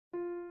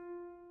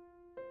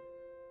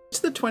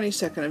the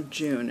 22nd of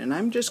June, and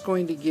I'm just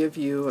going to give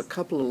you a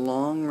couple of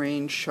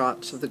long-range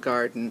shots of the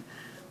garden.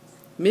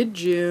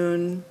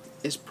 Mid-June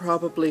is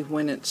probably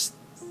when it's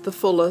the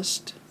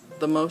fullest,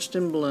 the most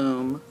in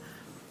bloom.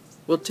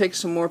 We'll take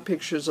some more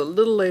pictures a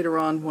little later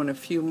on when a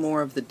few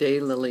more of the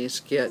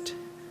daylilies get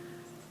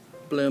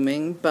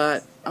blooming,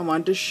 but I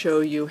wanted to show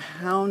you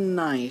how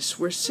nice.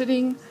 We're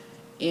sitting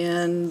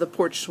in the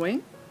porch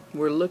swing.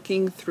 We're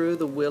looking through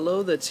the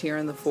willow that's here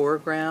in the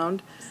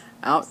foreground,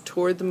 out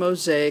toward the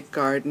mosaic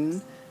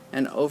garden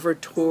and over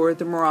toward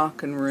the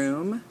Moroccan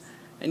room,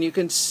 and you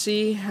can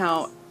see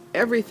how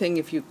everything,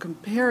 if you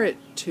compare it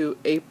to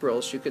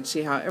April's, you can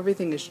see how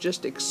everything has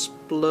just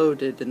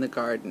exploded in the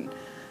garden.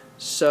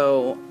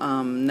 So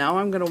now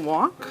I'm going to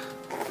walk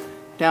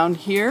down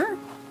here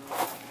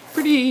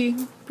pretty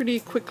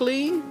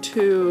quickly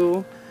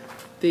to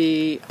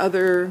the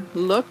other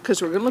look,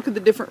 because we're going to look at the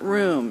different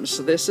rooms.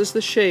 So this is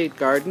the shade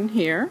garden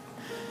here,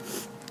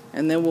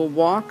 and then we'll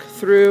walk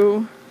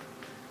through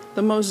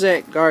the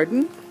mosaic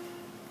garden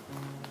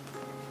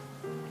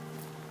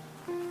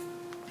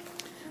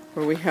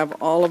where we have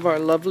all of our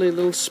lovely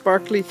little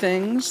sparkly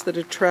things that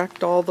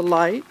attract all the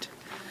light,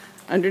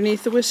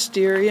 underneath the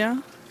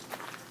wisteria,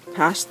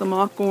 past the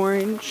mock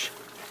orange,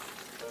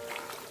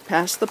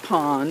 past the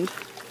pond,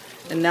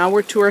 and now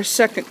we're to our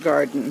second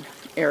garden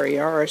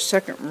area, our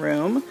second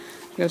room.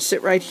 I'm going to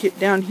sit right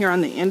down here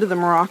on the end of the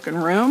Moroccan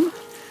room,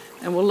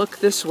 and we'll look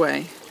this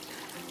way,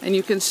 and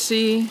you can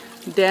see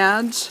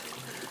Dad's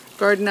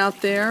garden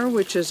out there,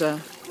 which is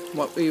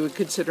what we would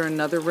consider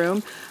another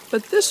room.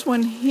 But this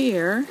one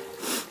here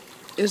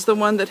is the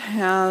one that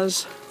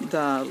has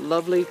the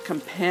lovely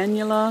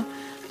campanula.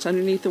 It's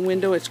underneath the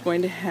window. It's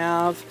got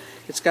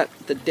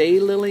the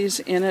daylilies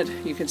in it.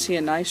 You can see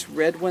a nice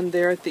red one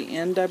there at the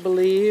end, I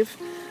believe.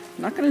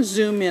 I'm not going to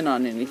zoom in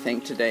on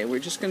anything today. We're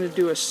just going to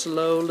do a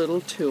slow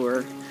little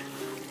tour.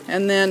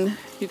 And then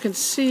you can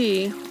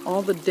see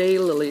all the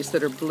daylilies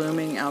that are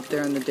blooming out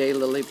there in the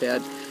daylily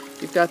bed.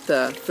 You've got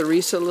the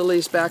Theresa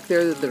lilies back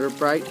there that are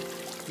bright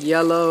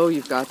yellow.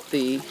 You've got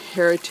the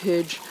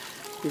heritage.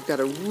 You've got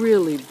a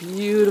really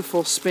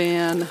beautiful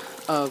span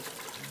of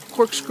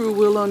corkscrew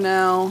willow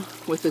now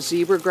with a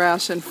zebra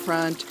grass in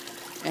front.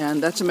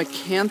 And that's a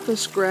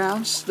macranthus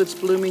grass that's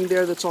blooming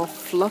there, that's all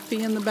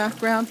fluffy in the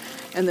background.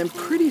 And then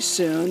pretty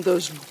soon,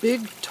 those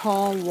big,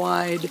 tall,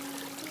 wide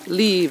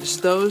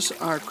leaves, those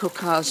are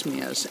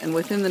crocosmias. And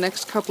within the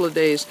next couple of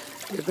days,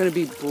 they're going to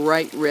be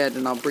bright red,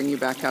 and I'll bring you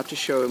back out to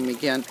show them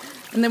again.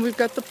 And then we've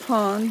got the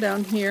pond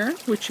down here,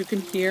 which you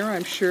can hear,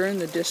 I'm sure, in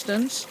the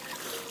distance.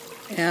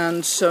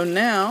 And so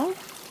now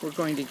we're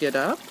going to get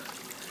up.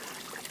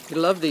 You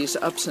love these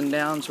ups and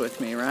downs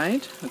with me,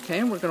 right? Okay,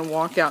 and we're going to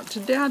walk out to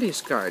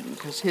Daddy's garden,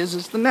 because his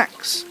is the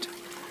next.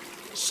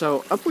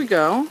 So up we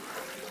go,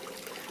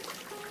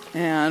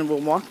 and we'll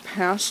walk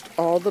past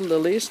all the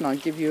lilies, and I'll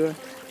give you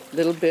a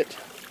little bit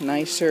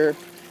nicer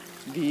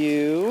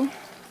view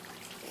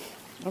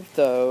of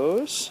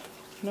those.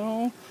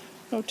 No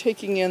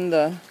taking in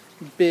the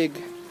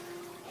big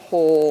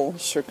whole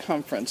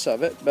circumference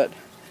of it, but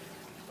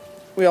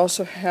we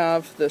also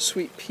have the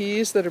sweet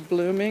peas that are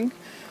blooming.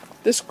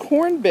 This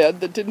corn bed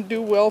that didn't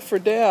do well for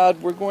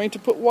Dad, we're going to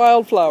put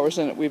wildflowers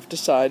in it, we've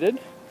decided.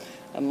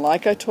 And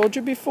like I told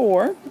you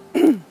before,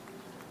 I'm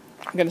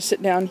going to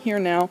sit down here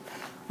now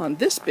on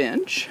this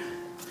bench,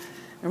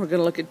 and we're going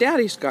to look at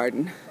Daddy's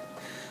garden.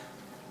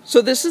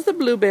 So this is the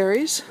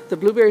blueberries. The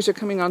blueberries are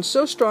coming on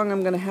so strong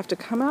I'm going to have to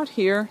come out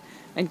here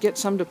and get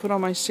some to put on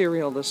my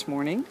cereal this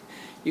morning.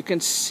 You can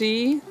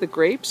see the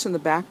grapes in the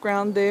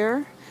background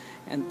there,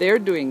 and they're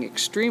doing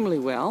extremely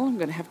well. I'm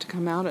going to have to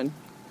come out and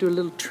do a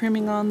little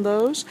trimming on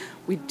those.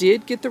 We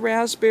did get the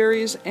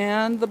raspberries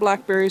and the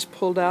blackberries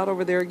pulled out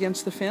over there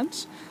against the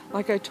fence,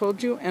 like I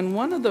told you. And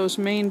one of those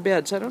main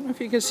beds, I don't know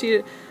if you can see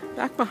it,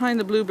 back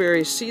behind the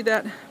blueberries, see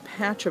that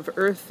patch of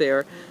earth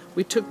there?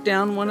 We took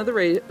down one of the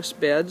raised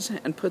beds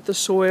and put the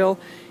soil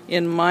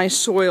in my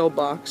soil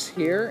box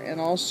here,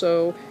 and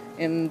also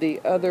in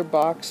the other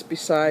box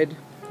beside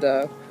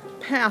the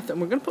path. And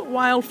we're going to put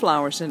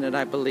wildflowers in it,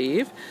 I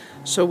believe,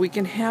 so we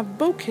can have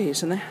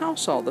bouquets in the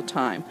house all the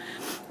time.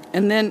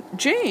 And then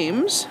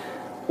James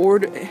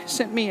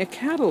sent me a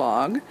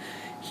catalog.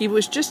 He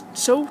was just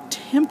so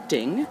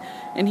tempting,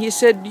 and he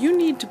said, you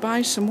need to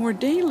buy some more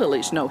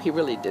daylilies. No, he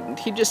really didn't.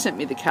 He just sent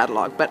me the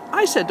catalog. But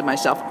I said to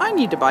myself, I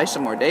need to buy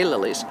some more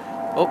daylilies.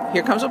 Oh,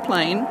 here comes a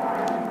plane.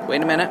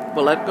 Wait a minute.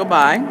 We'll let it go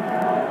by.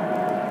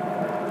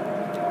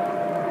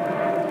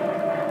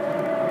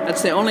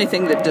 That's the only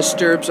thing that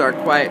disturbs our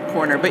quiet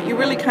corner. But you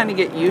really kind of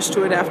get used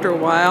to it after a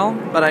while.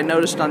 But I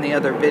noticed on the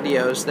other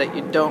videos that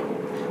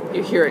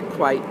you hear it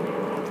quite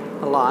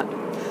a lot.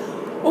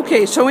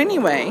 Okay, so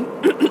anyway,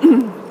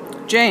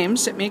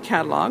 James sent me a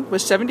catalog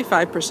with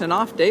 75%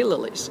 off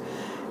daylilies.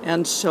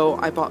 And so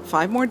I bought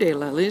 5 more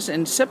daylilies.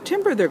 In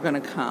September they're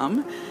going to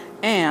come.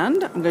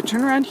 And I'm going to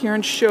turn around here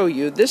and show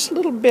you. This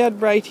little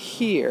bed right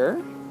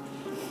here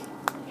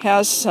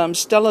has some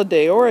Stella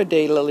d'Oro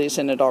daylilies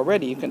in it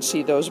already. You can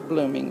see those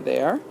blooming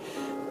there.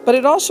 But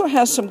it also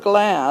has some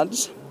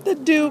glads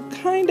that do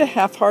kind of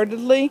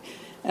half-heartedly.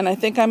 and I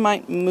think I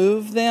might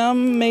move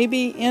them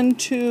maybe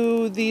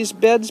into these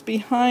beds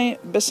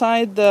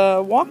beside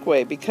the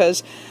walkway,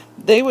 because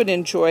they would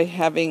enjoy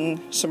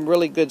having some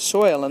really good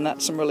soil, and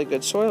that's some really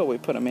good soil we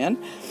put them in.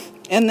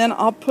 And then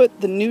I'll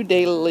put the new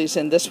daylilies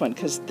in this one,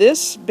 because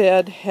this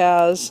bed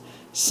has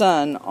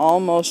sun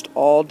almost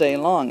all day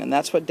long, and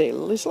that's what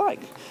daylilies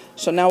like.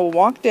 So now we'll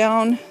walk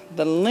down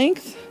the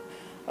length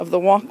of the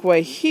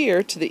walkway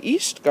here to the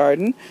east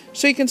garden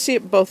so you can see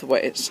it both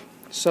ways.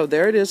 So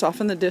there it is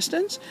off in the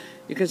distance.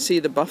 You can see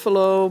the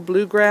buffalo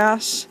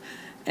bluegrass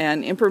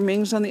and emperor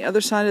mings on the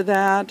other side of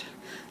that,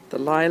 the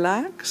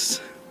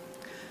lilacs,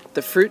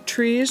 the fruit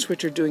trees,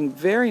 which are doing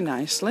very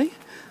nicely.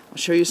 I'll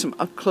show you some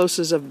up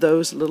closes of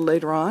those a little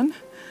later on.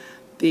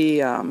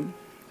 The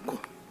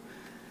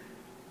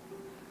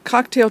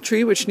cocktail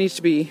tree, which needs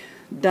to be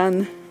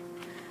done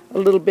a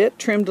little bit,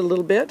 trimmed a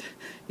little bit.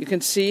 You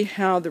can see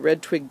how the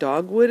red twig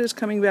dogwood is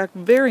coming back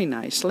very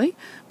nicely.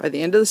 By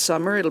the end of the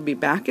summer, it'll be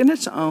back in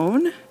its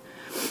own.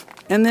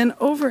 And then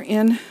over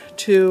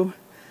into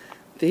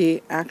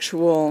the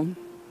actual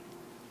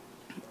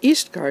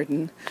east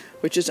garden,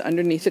 which is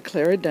underneath the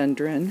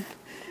clerodendron,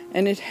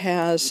 and it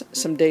has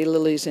some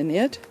daylilies in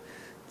it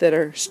that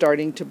are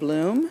starting to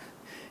bloom.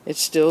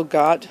 It's still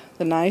got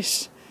the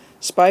nice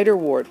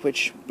spiderwort,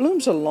 which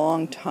blooms a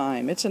long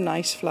time. It's a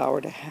nice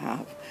flower to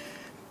have.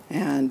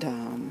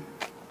 And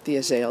the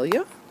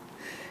azalea.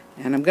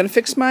 And I'm going to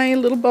fix my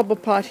little bubble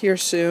pot here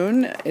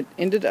soon. It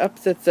ended up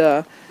that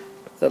the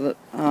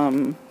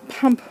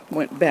pump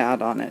went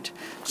bad on it.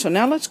 So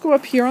now let's go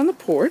up here on the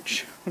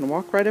porch. I'm going to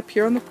walk right up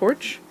here on the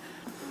porch.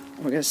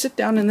 We're going to sit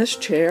down in this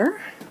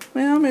chair.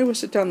 Well, maybe we'll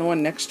sit down the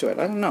one next to it.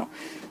 I don't know.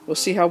 We'll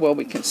see how well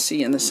we can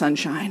see in the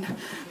sunshine.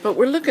 But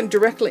we're looking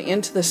directly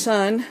into the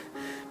sun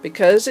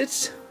because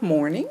it's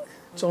morning.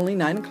 It's only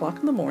 9 o'clock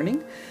in the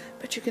morning.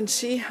 But you can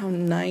see how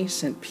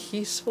nice and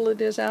peaceful it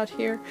is out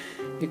here.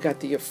 You've got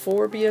the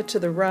euphorbia to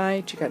the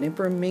right. You've got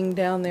Emperor Ming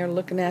down there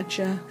looking at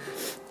you.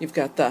 You've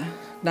got the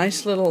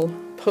nice little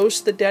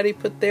post that Daddy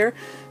put there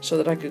so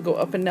that I could go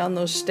up and down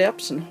those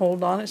steps and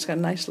hold on. It's got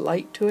a nice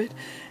light to it.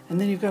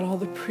 And then you've got all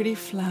the pretty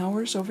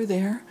flowers over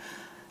there.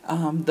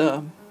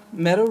 The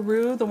meadow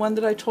rue, the one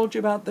that I told you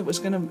about that was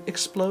going to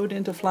explode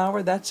into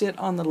flower, that's it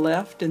on the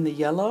left in the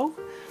yellow.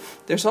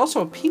 There's also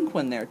a pink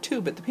one there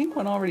too, but the pink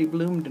one already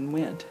bloomed and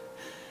went.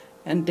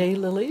 And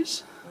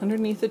daylilies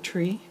underneath the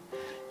tree.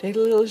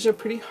 Daylilies are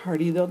pretty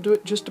hardy. They'll do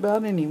it just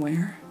about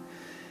anywhere.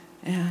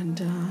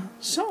 And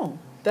so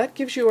that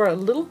gives you our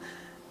little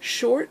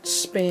short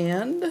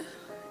span.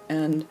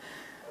 And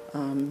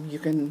you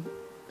can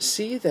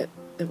see that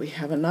we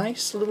have a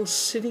nice little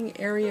sitting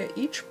area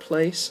each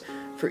place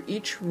for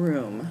each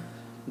room.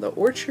 The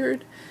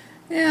orchard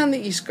and the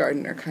east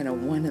garden are kind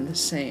of one and the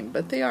same,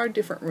 but they are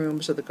different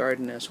rooms of the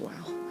garden as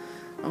well.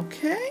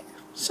 Okay,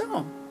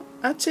 so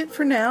that's it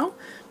for now.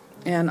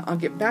 And I'll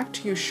get back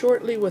to you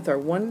shortly with our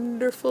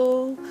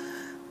wonderful,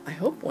 I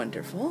hope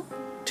wonderful,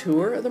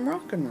 tour of the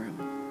Moroccan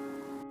room.